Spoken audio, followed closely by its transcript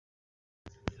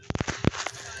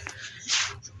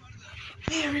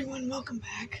Hey everyone, welcome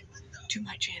back to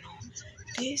my channel.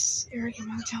 Eric, you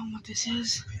want to tell them what this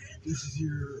is? This is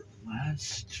your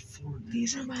last Fortnite.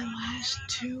 These are my last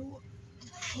two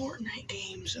Fortnite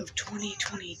games of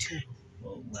 2022.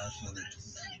 Well, last one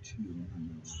is 22.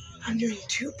 I'm doing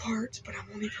two parts, but I'm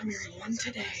only premiering one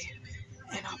today,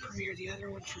 and I'll premiere the other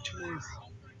one for tomorrow.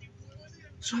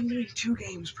 So I'm doing two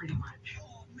games pretty much.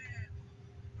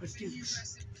 Let's do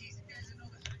this.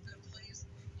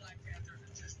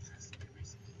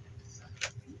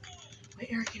 Wait,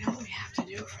 Eric, you know what we have to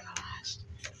do for the last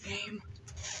game?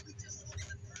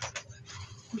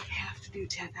 We have to do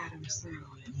Teth Adams throw.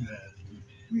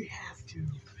 We have to.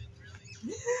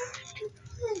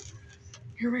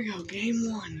 Here we go,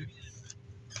 game one.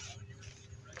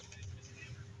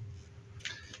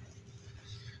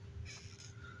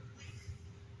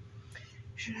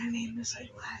 Should I name this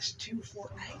like last two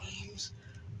Fortnite games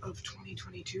of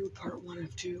 2022, part 1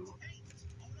 of 2? Okay.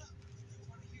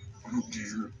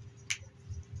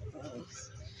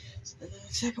 The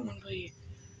second one will be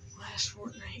last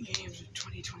Fortnite games of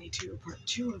 2022, part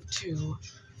 2 of 2,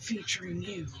 featuring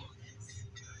you.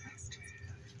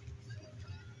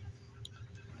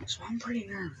 So I'm pretty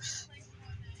nervous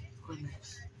on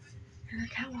this.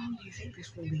 Eric, how long do you think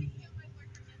this will be?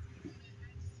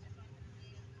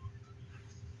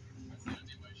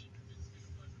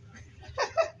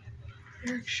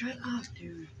 Eric, shut up,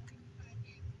 dude.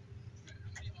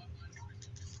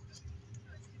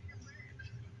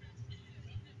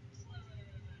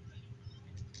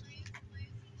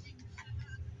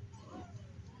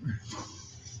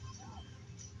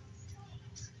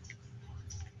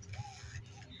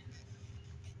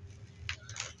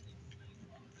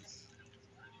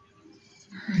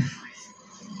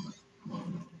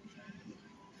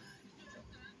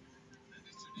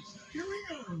 Here we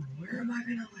go. Where am I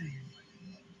gonna land?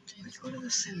 Let's go to the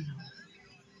Citadel.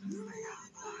 Oh my God,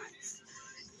 guys.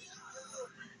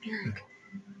 Eric,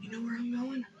 you know where I'm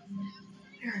going?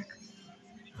 Eric,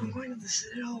 I'm going to the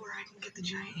Citadel where I can get the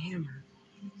giant hammer.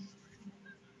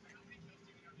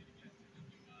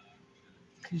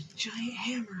 Because giant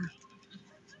hammer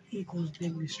equals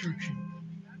big destruction.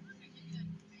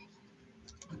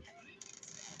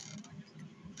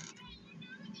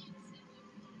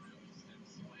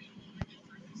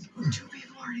 Well, 2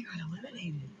 people already got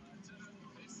eliminated.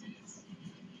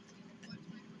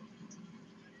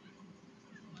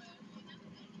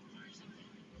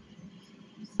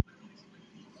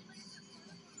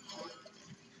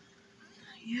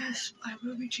 Yes, I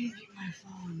will be changing my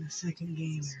phone in the second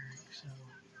game, Eric, so...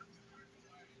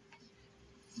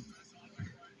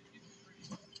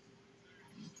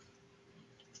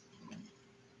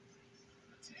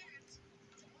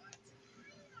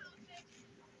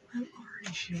 I'm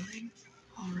already shooting.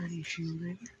 Already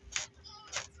shooting.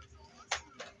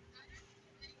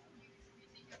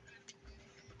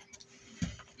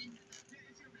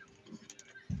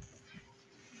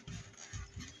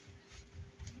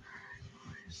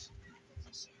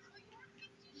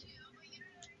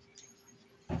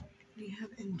 We have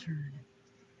entered.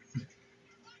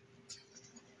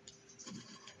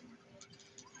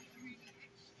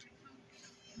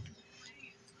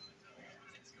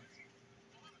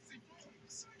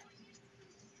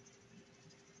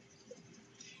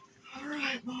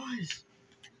 Alright, boys.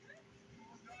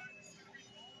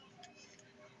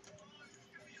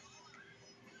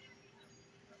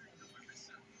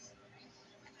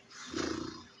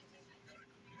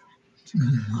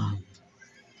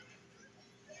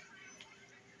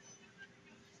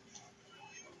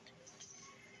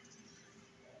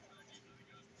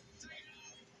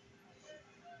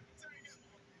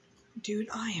 Dude,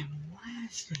 I am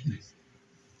lasting.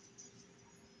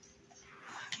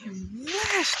 I am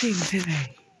lasting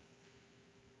today.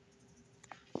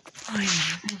 I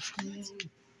am lasting.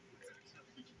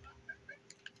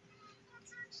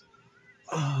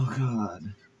 Oh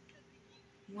God.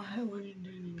 What would it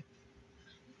do?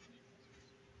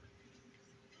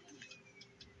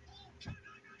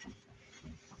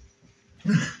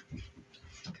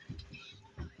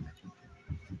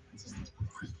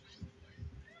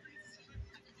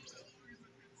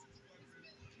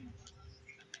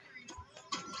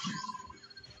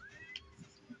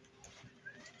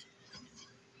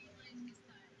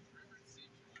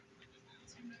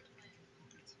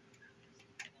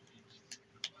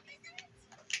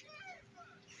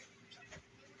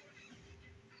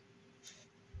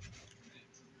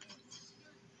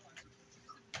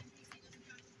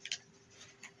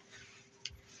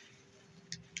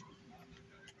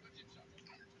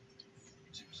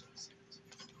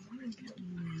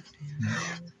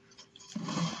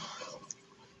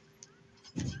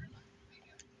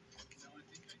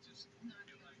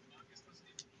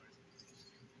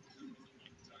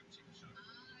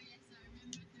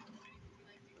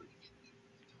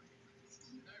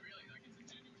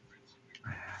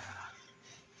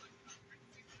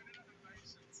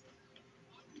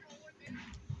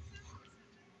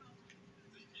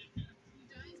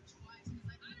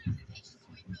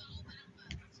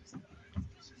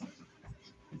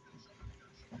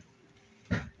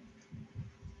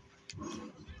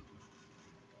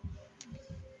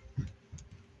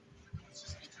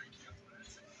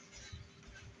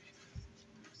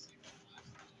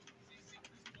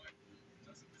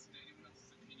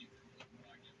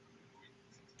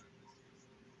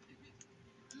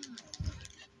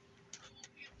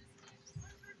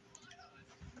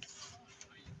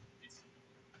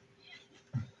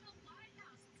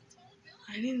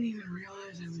 didn't even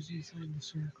realize I was inside the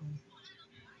circle.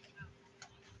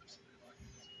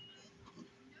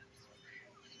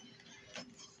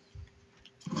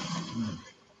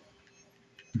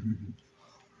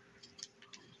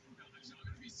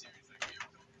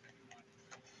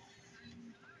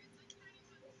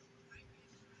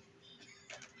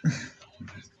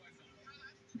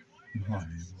 Why?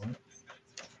 What?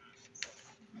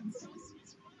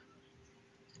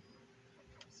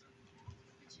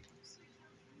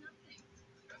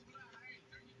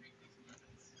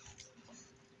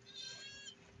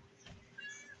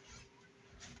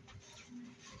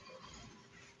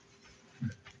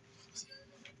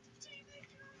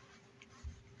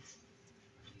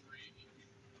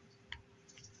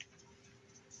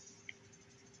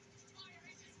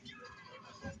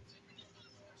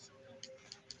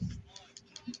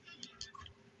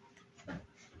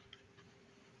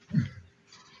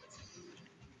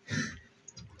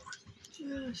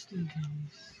 Just in case.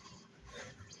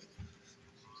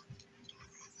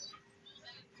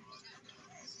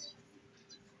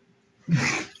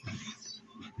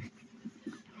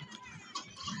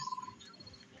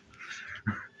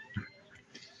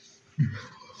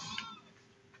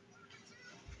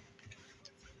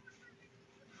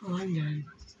 Oh, I'm dead.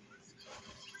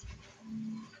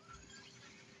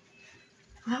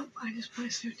 Well, I just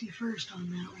placed 51st on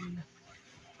that one.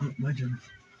 Oh, my turn.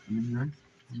 I'm done.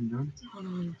 I'm done. Hold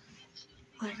on.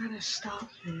 I gotta stop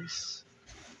this.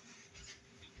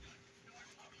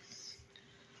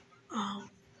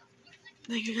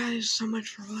 Thank you guys so much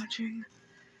for watching.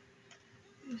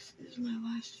 This is my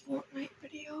last Fortnite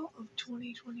video of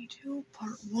 2022,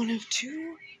 part 1 of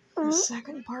 2. The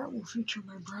second part will feature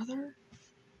my brother.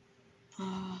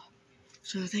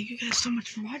 So thank you guys so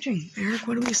much for watching. Eric,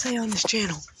 what do we say on this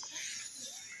channel?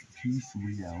 Peace,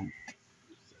 we out.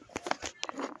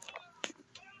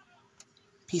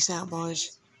 Peace out,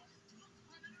 boys.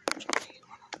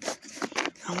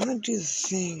 I want to do the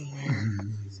thing where...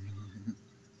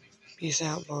 Peace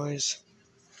out, boys.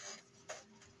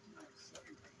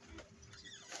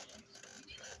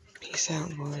 Peace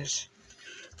out, boys.